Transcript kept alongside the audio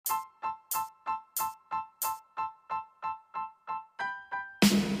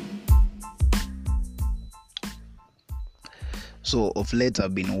So of late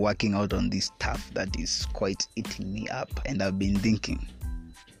I've been working out on this stuff that is quite eating me up, and I've been thinking,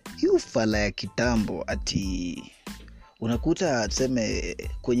 hiyo fala ya kitambo ati unakuta tuseme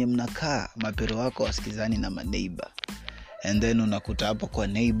kwenye mnakaa mapero wako wasikizani na maneighbor, and then unakuta hapo kwa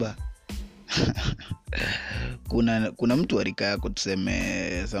neighbor kuna mtu wa rika yako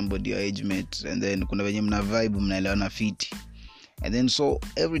tuseme somebody your age mate, and then kuna wenye mna vibe mnaelewana fiti, and then so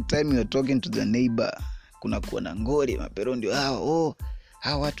every time you're talking to the neighbor kuna kuwa na ngori mapero ndio hao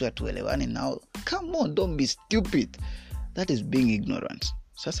watu hatuelewani nao. Come on, don't be stupid. That is being ignorant.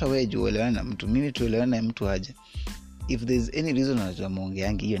 Sasa wewe uelewane na mtu, mimi tuelewane na mtu aje? If there's any reason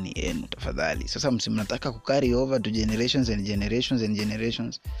anachomongeangi hiyo ni yenu tafadhali. Sasa mnataka kucarry over to generations and generations and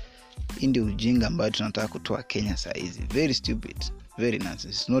generations. Ndio ujinga ambao tunataka kutoa Kenya saa hizi. Very stupid, very nonsense.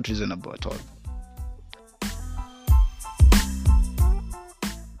 It's not reasonable at all.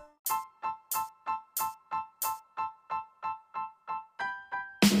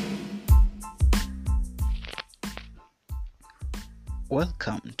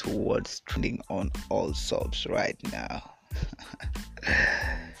 Welcome to what's trending on all subs right now.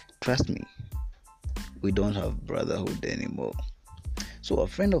 Trust me, we don't have brotherhood anymore. So a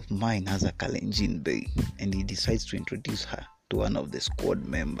friend of mine has a Kalenjin bae, and he decides to introduce her to one of the squad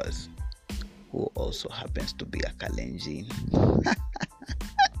members, who also happens to be a Kalenjin.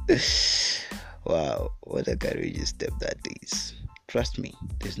 Wow, what a courageous step that is. Trust me,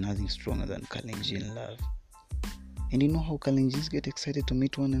 there's nothing stronger than Kalenjin love. And you know how Kalenjins get excited to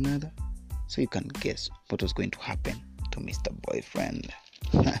meet one another? So you can guess what was going to happen to Mr. Boyfriend.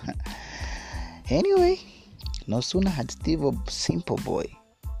 Anyway, no sooner had Steve, a simple boy,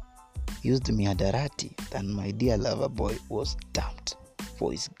 used mihadarati than my dear lover boy was dumped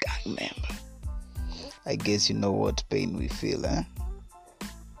for his gang member. I guess you know what pain we feel, eh?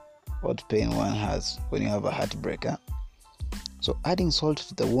 What pain one has when you have a heartbreak, eh? So adding salt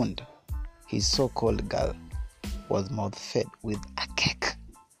to the wound, his so-called girl was mouth-fed with a cake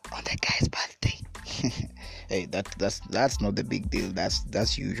on the guy's birthday. Hey, that's not the big deal.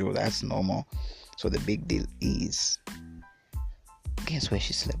 That's usual. That's normal. So the big deal is, guess where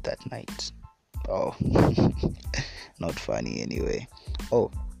she slept that night? Oh, not funny anyway. Oh,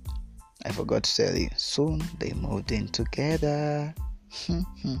 I forgot to tell you. Soon they moved in together.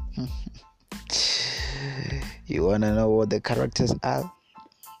 You wanna know what the characters are?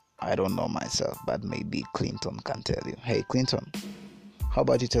 I don't know myself, but maybe Clinton can tell you. Hey, Clinton, how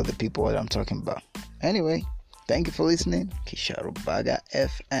about you tell the people what I'm talking about? Anyway, thank you for listening. Kisharubaga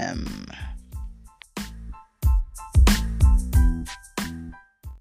FM.